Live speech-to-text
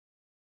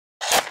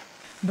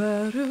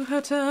Baruch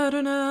atah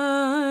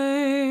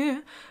Adonai,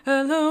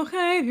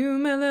 Eloheinu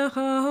melech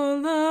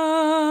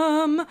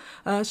haolam,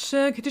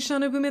 asher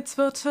kiddushanu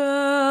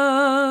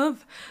b'mitzvotav,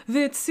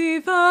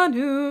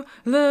 v'tzivanu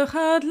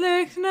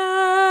l'chadlik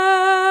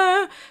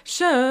ner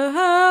shel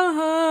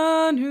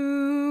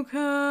Hanukkah.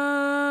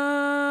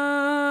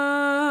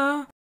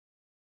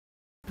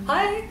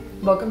 Hi,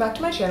 welcome back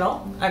to my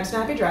channel. I'm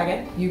Snappy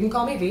Dragon, you can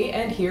call me V,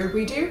 and here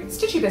we do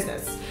stitchy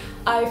business.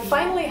 I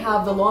finally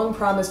have the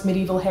long-promised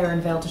medieval hair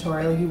and veil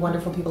tutorial you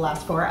wonderful people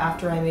asked for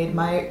after I made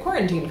my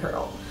quarantine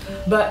kirtle.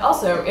 But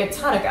also, it's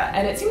Hanukkah,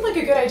 and it seemed like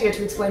a good idea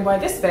to explain why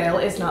this veil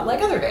is not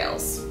like other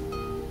veils.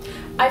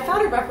 I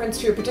found a reference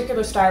to a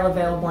particular style of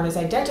veil worn as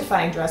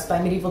identifying dress by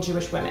medieval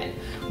Jewish women.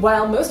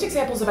 While most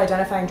examples of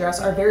identifying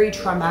dress are very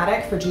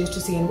traumatic for Jews to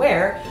see and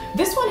wear,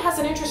 this one has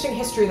an interesting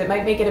history that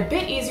might make it a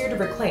bit easier to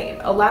reclaim,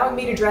 allowing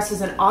me to dress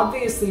as an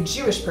obviously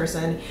Jewish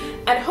person,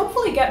 and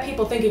hopefully get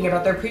people thinking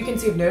about their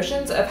preconceived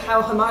notions of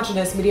how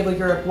homogenous medieval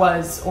Europe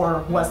was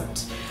or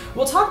wasn't.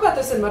 We'll talk about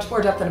this in much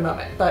more depth in a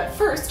moment, but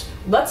first,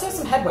 let's have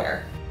some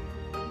headwear.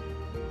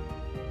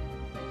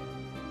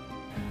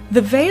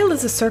 The veil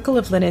is a circle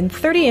of linen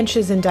 30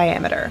 inches in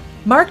diameter,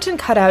 marked and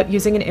cut out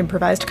using an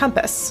improvised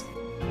compass.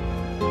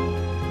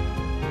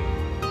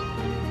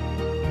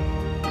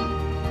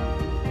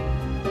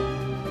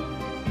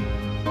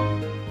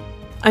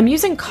 I'm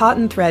using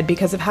cotton thread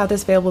because of how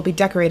this veil will be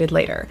decorated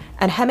later,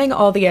 and hemming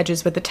all the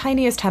edges with the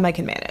tiniest hem I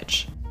can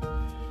manage.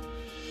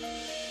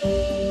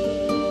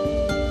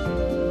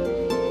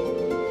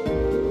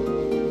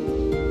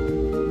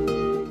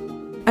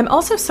 I'm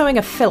also sewing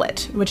a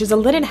fillet, which is a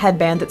linen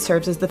headband that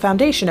serves as the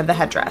foundation of the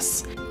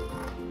headdress.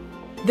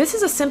 This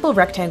is a simple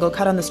rectangle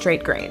cut on the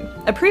straight grain.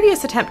 A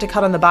previous attempt to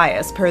cut on the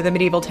bias, per the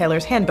medieval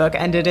tailor's handbook,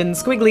 ended in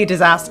squiggly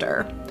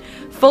disaster.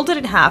 Folded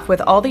in half with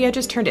all the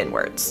edges turned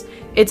inwards.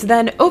 It's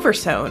then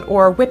oversewn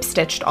or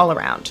whip-stitched all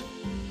around.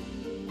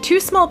 2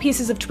 small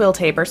pieces of twill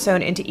tape are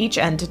sewn into each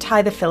end to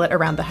tie the fillet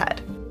around the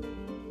head.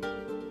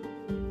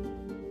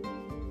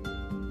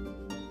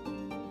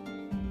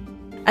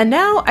 And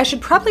now, I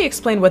should probably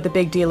explain what the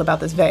big deal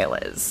about this veil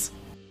is.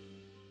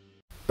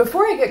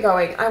 Before I get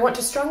going, I want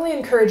to strongly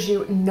encourage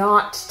you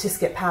not to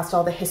skip past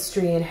all the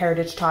history and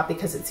heritage taught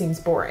because it seems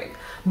boring.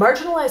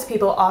 Marginalized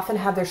people often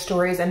have their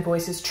stories and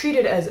voices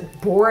treated as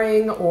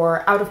boring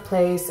or out of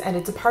place, and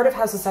it's a part of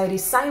how society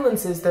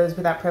silences those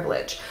without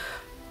privilege.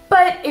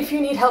 But if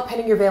you need help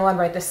pinning your veil on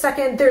right this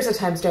second, there's a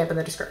timestamp in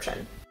the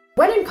description.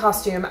 When in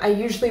costume, I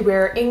usually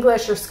wear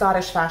English or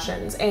Scottish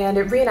fashions, and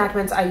at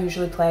reenactments I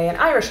usually play an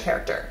Irish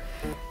character.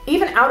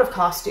 Even out of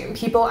costume,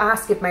 people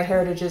ask if my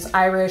heritage is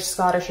Irish,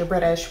 Scottish, or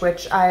British,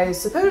 which I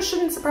suppose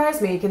shouldn't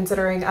surprise me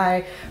considering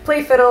I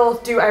play fiddle,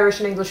 do Irish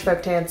and English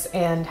folk dance,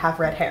 and have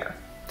red hair.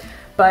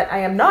 But I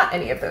am not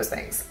any of those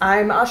things.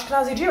 I'm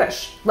Ashkenazi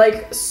Jewish.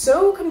 Like,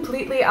 so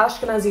completely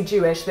Ashkenazi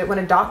Jewish that when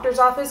a doctor's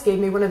office gave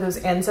me one of those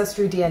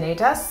ancestry DNA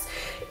tests,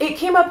 it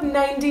came up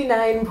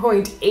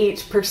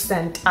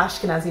 99.8%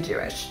 Ashkenazi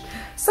Jewish.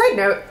 Side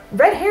note,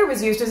 red hair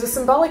was used as a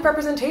symbolic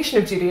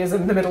representation of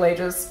Judaism in the Middle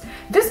Ages.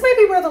 This might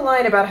be where the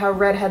line about how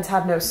redheads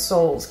have no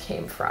souls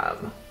came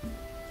from.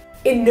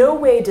 In no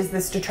way does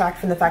this detract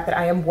from the fact that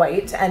I am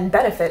white and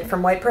benefit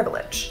from white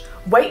privilege.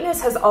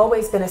 Whiteness has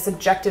always been a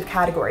subjective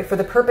category for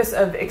the purpose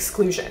of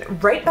exclusion,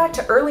 right back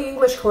to early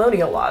English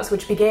colonial laws,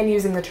 which began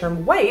using the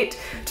term white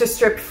to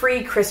strip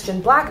free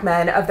Christian black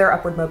men of their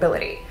upward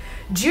mobility.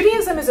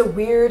 Judaism is a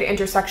weird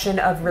intersection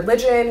of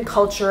religion,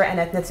 culture, and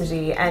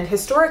ethnicity, and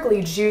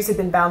historically Jews have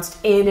been bounced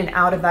in and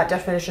out of that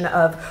definition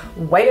of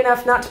white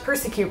enough not to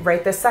persecute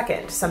right this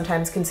second,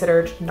 sometimes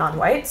considered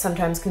non-white,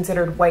 sometimes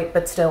considered white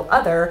but still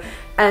other,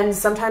 and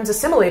sometimes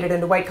assimilated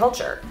into white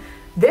culture.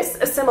 This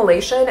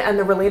assimilation and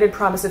the related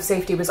promise of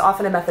safety was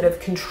often a method of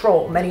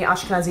control. Many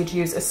Ashkenazi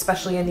Jews,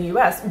 especially in the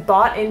US,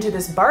 bought into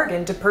this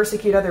bargain to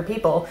persecute other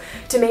people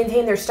to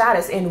maintain their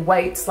status in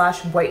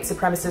white/white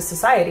supremacist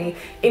society,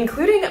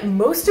 including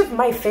most of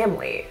my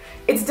family.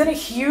 It's done a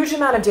huge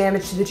amount of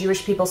damage to the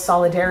Jewish people's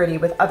solidarity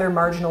with other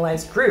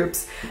marginalized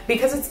groups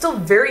because it's still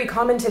very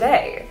common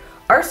today.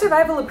 Our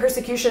survival of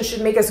persecution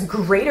should make us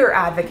greater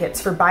advocates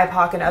for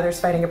BIPOC and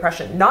others fighting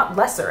oppression, not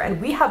lesser, and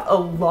we have a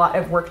lot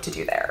of work to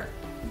do there.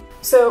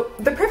 So,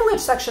 the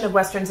privileged section of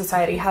Western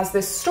society has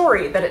this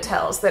story that it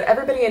tells that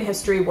everybody in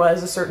history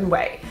was a certain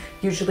way,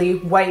 usually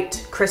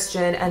white,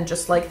 Christian, and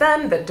just like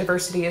them, that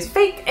diversity is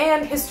fake,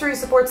 and history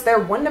supports their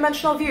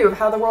one-dimensional view of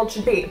how the world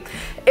should be.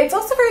 It's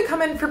also very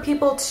common for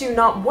people to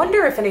not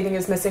wonder if anything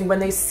is missing when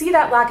they see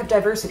that lack of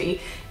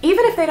diversity,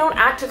 even if they don't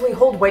actively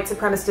hold white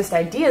supremacist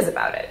ideas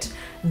about it.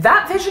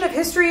 That vision of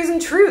history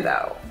isn't true,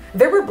 though.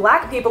 There were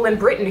black people in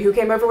Britain who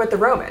came over with the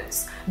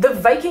Romans. The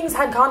Vikings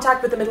had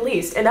contact with the Middle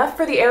East, enough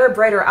for the Arab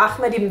writer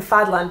Ahmed ibn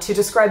Fadlan to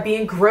describe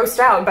being grossed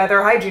out by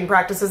their hygiene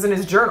practices in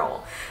his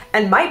journal.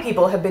 And my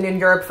people have been in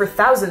Europe for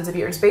thousands of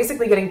years,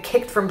 basically getting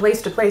kicked from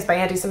place to place by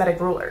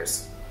antisemitic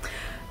rulers.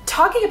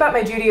 Talking about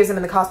my Judaism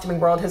in the costuming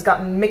world has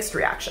gotten mixed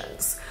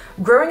reactions.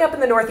 Growing up in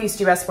the Northeast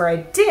US where I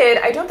did,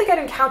 I don't think I'd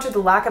encountered the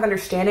lack of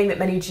understanding that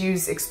many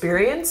Jews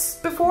experience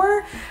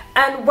before.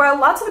 And while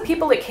lots of the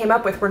people it came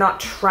up with were not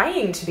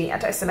trying to be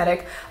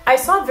anti-Semitic, I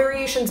saw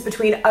variations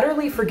between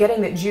utterly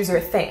forgetting that Jews are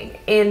a thing.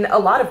 In a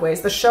lot of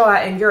ways, the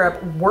Shoah in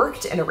Europe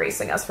worked in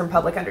erasing us from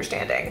public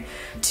understanding,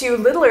 to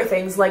littler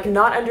things like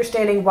not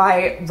understanding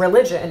why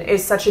religion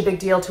is such a big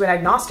deal to an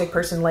agnostic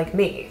person like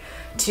me,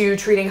 to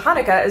treating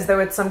Hanukkah as though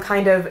it's some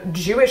kind of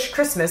Jewish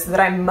Christmas that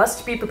I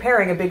must be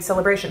preparing a big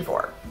celebration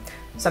for.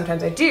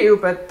 Sometimes I do,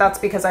 but that's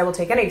because I will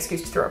take any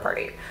excuse to throw a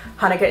party.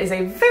 Hanukkah is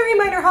a very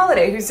minor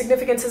holiday whose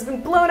significance has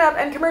been blown up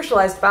and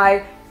commercialized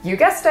by, you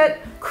guessed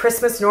it,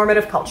 Christmas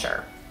normative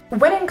culture.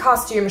 When in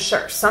costume,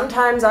 sure,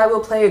 sometimes I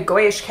will play a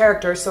Goyish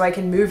character so I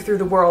can move through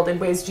the world in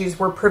ways Jews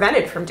were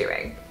prevented from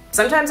doing.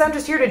 Sometimes I'm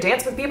just here to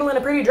dance with people in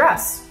a pretty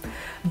dress.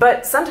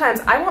 But sometimes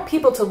I want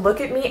people to look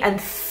at me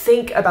and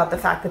think about the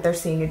fact that they're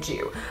seeing a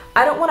Jew.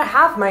 I don't want to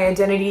have my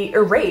identity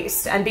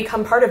erased and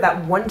become part of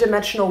that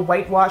one-dimensional,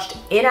 whitewashed,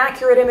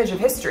 inaccurate image of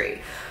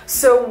history.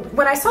 So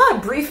when I saw a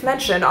brief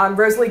mention on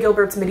Rosalie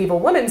Gilbert's Medieval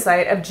Woman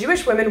site of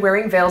Jewish women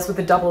wearing veils with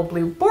a double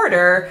blue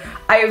border,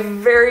 I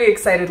very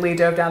excitedly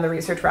dove down the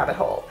research rabbit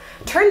hole.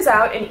 Turns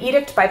out an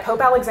edict by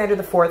Pope Alexander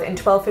IV in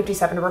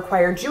 1257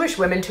 required Jewish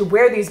women to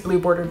wear these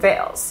blue-bordered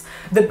veils.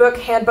 The book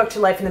Handbook to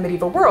Life in the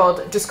Medieval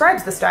World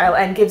describes the style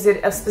and gives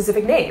it a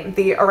specific name,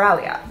 the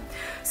Auralia.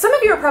 Some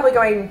of you are probably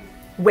going,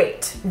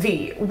 wait,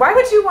 V, why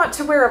would you want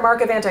to wear a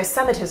mark of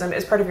anti-Semitism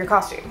as part of your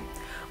costume?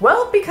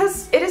 Well,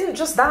 because it isn't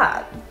just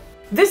that.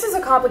 This is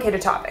a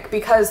complicated topic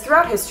because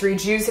throughout history,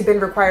 Jews have been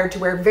required to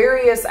wear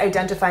various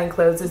identifying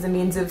clothes as a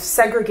means of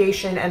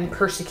segregation and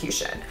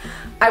persecution.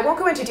 I won't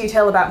go into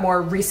detail about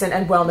more recent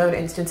and well-known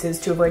instances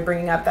to avoid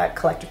bringing up that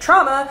collective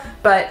trauma,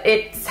 but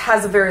it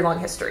has a very long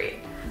history.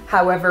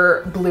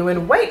 However, blue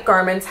and white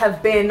garments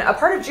have been a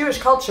part of Jewish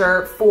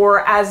culture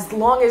for as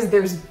long as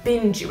there's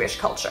been Jewish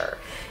culture.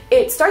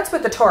 It starts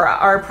with the Torah,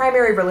 our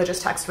primary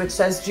religious text, which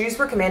says Jews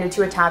were commanded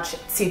to attach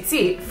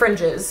tzitzit,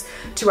 fringes,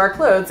 to our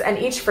clothes, and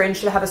each fringe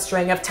should have a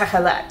string of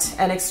techelet,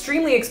 an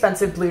extremely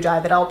expensive blue dye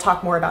that I'll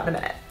talk more about in a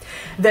minute.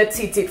 The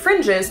tzitzit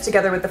fringes,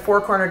 together with the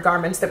four-cornered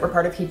garments that were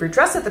part of Hebrew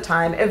dress at the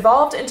time,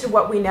 evolved into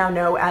what we now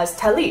know as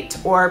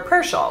talit, or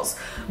prayer shawls,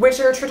 which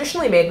are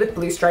traditionally made with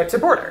blue stripes or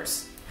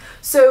borders.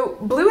 So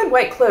blue and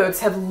white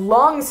clothes have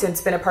long since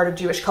been a part of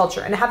Jewish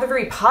culture and have a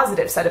very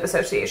positive set of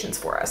associations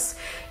for us.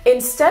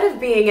 Instead of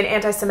being an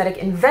anti-Semitic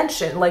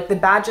invention like the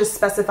badges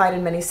specified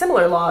in many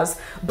similar laws,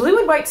 blue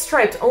and white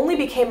stripes only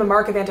became a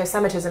mark of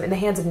anti-Semitism in the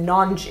hands of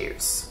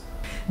non-Jews.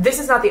 This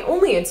is not the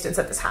only instance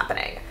of this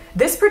happening.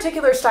 This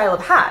particular style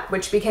of hat,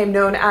 which became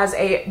known as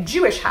a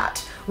Jewish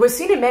hat, was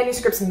seen in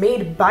manuscripts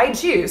made by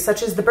Jews,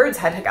 such as the Bird's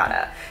Head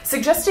Haggadah,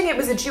 suggesting it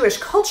was a Jewish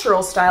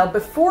cultural style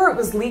before it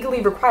was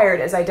legally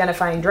required as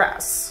identifying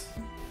dress.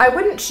 I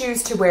wouldn't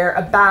choose to wear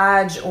a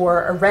badge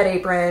or a red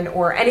apron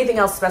or anything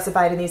else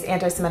specified in these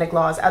anti-Semitic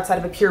laws outside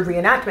of a pure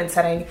reenactment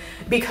setting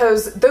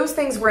because those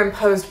things were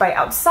imposed by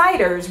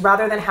outsiders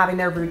rather than having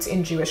their roots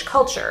in Jewish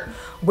culture.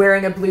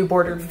 Wearing a blue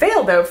bordered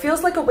veil, though,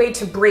 feels like a way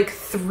to break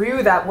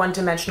through that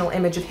one-dimensional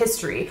image of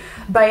history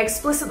by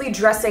explicitly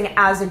dressing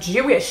as a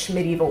Jewish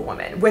medieval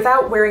woman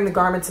without wearing the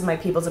garments of my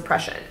people's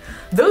oppression.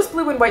 Those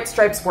blue and white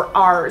stripes were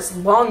ours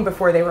long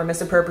before they were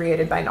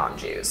misappropriated by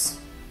non-Jews.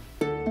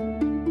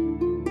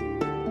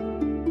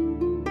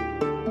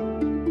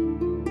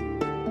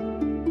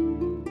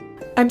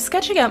 I'm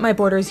sketching out my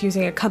borders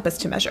using a compass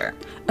to measure,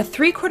 a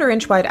 3/4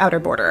 inch wide outer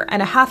border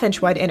and a 1/2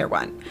 inch wide inner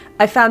one.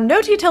 I found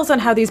no details on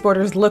how these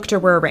borders looked or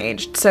were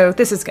arranged, so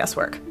this is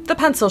guesswork. The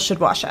pencil should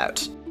wash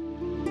out.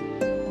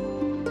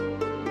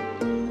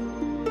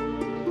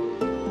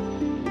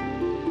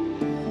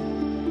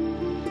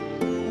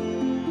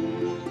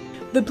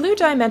 The blue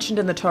dye mentioned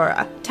in the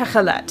Torah,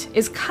 techelet,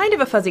 is kind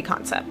of a fuzzy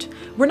concept.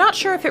 We're not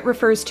sure if it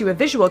refers to a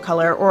visual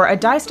color or a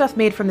dye stuff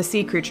made from the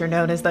sea creature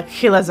known as the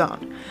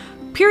chilazon.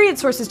 Period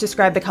sources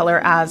describe the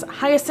color as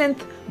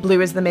hyacinth,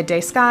 blue as the midday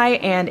sky,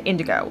 and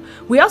indigo.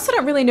 We also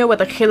don't really know what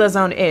the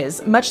chilazon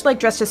is. Much like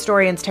dressed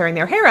historians tearing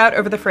their hair out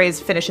over the phrase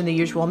finish in the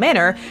usual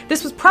manner,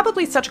 this was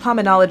probably such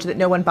common knowledge that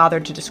no one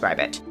bothered to describe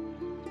it.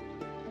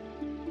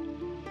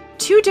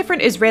 Two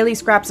different Israeli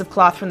scraps of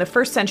cloth from the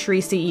 1st century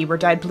CE were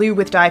dyed blue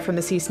with dye from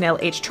the sea snail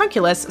H.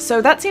 trunculus,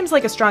 so that seems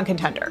like a strong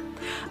contender.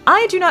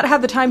 I do not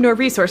have the time nor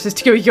resources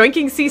to go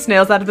yoinking sea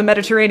snails out of the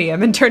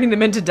Mediterranean and turning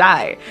them into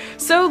dye,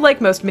 so like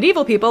most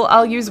medieval people,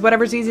 I'll use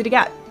whatever's easy to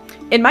get.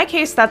 In my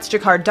case, that's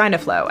Jacquard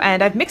Dynaflow,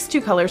 and I've mixed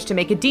two colors to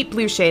make a deep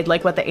blue shade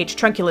like what the H.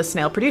 trunculus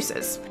snail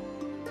produces.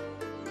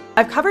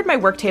 I've covered my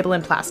work table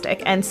in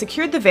plastic and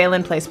secured the veil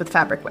in place with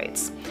fabric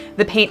weights.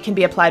 The paint can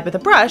be applied with a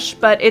brush,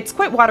 but it's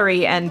quite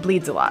watery and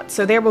bleeds a lot,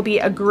 so there will be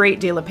a great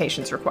deal of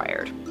patience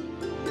required.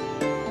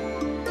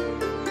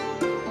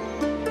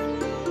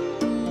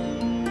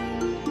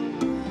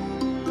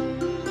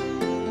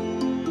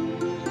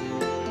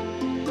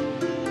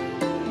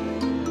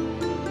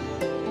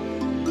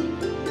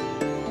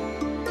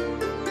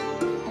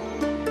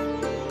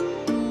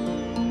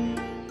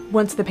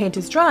 Once the paint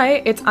is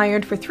dry, it's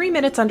ironed for 3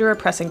 minutes under a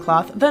pressing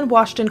cloth, then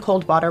washed in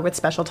cold water with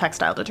special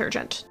textile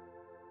detergent.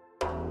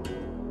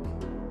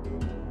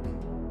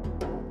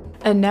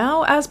 And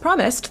now, as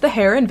promised, the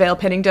hair and veil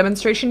pinning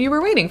demonstration you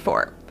were waiting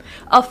for.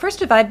 I'll first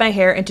divide my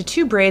hair into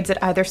 2 braids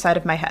at either side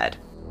of my head.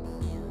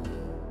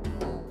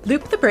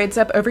 Loop the braids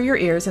up over your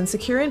ears and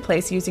secure in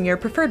place using your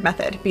preferred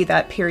method, be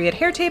that period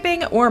hair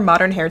taping or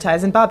modern hair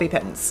ties and bobby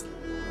pins.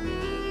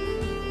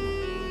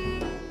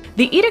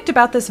 The edict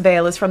about this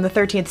veil is from the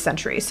 13th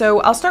century, so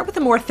I'll start with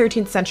a more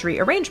 13th century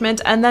arrangement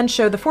and then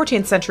show the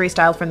 14th century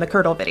style from the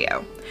kirtle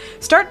video.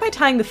 Start by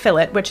tying the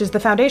fillet, which is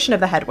the foundation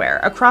of the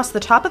headwear, across the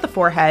top of the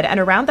forehead and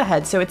around the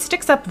head so it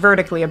sticks up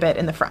vertically a bit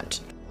in the front.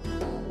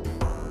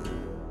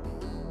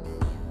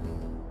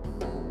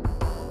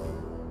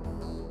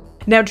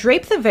 Now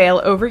drape the veil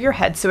over your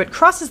head so it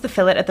crosses the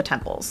fillet at the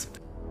temples.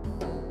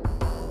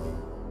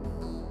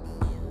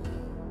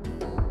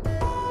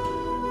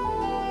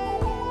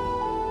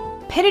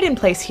 Pin it in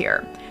place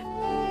here.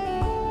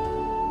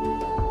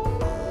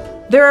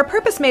 There are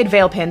purpose-made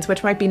veil pins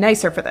which might be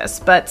nicer for this,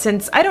 but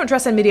since I don't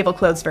dress in medieval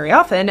clothes very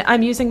often,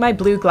 I'm using my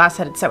blue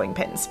glass-headed sewing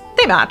pins.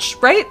 They match,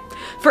 right?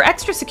 For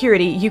extra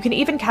security, you can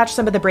even catch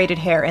some of the braided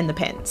hair in the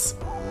pins.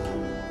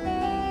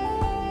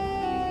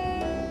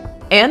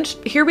 And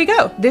here we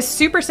go. This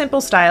super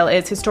simple style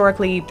is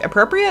historically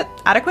appropriate,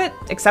 adequate,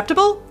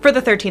 acceptable for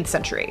the 13th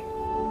century.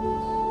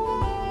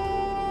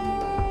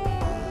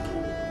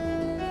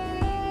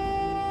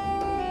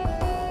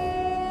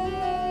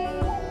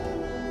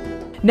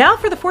 Now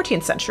for the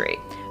 14th century.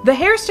 The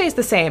hair stays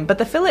the same, but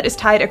the fillet is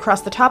tied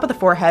across the top of the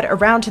forehead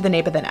around to the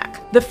nape of the neck.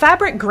 The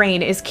fabric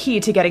grain is key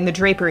to getting the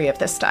drapery of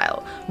this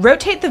style.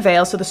 Rotate the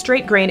veil so the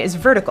straight grain is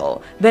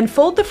vertical, then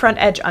fold the front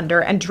edge under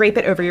and drape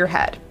it over your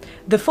head.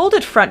 The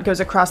folded front goes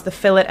across the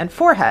fillet and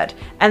forehead,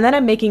 and then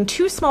I'm making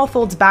 2 small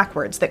folds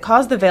backwards that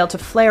cause the veil to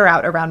flare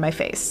out around my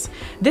face.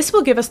 This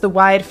will give us the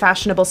wide,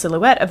 fashionable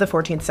silhouette of the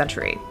 14th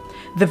century.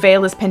 The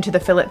veil is pinned to the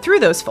fillet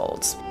through those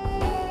folds.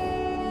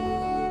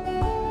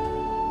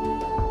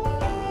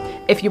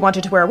 If you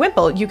wanted to wear a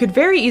wimple, you could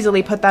very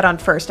easily put that on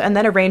first and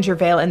then arrange your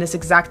veil in this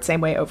exact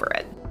same way over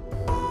it.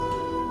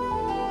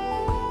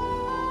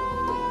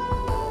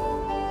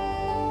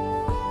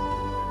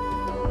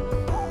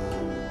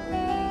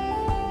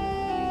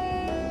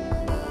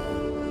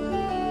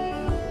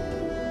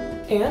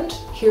 And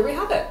here we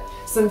have it.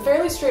 Some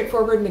fairly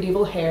straightforward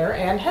medieval hair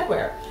and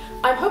headwear.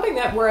 I'm hoping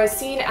that were I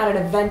seen at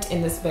an event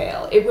in this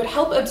veil, it would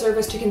help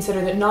observers to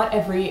consider that not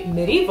every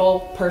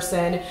medieval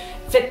person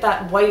fit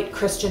that white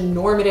Christian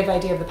normative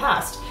idea of the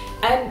past,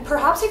 and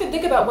perhaps even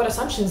think about what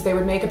assumptions they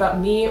would make about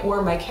me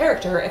or my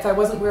character if I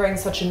wasn't wearing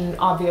such an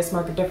obvious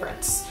mark of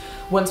difference.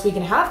 Once we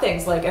can have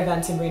things like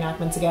events and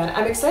reenactments again,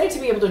 I'm excited to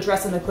be able to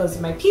dress in the clothes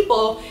of my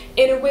people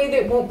in a way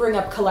that won't bring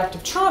up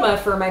collective trauma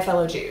for my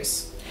fellow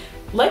Jews.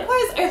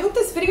 Likewise, I hope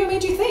this video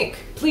made you think.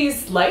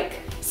 Please like,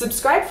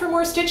 subscribe for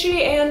more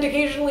stitchy and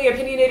occasionally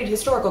opinionated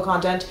historical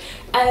content,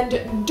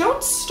 and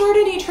don't start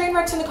any train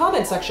wrecks in the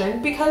comment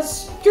section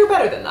because you're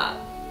better than that.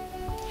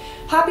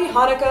 Happy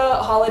Hanukkah,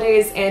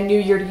 holidays, and New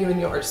Year to you and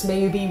yours. May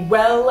you be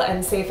well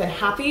and safe and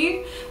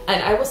happy,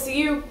 and I will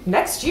see you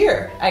next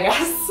year, I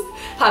guess.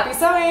 Happy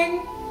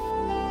sewing!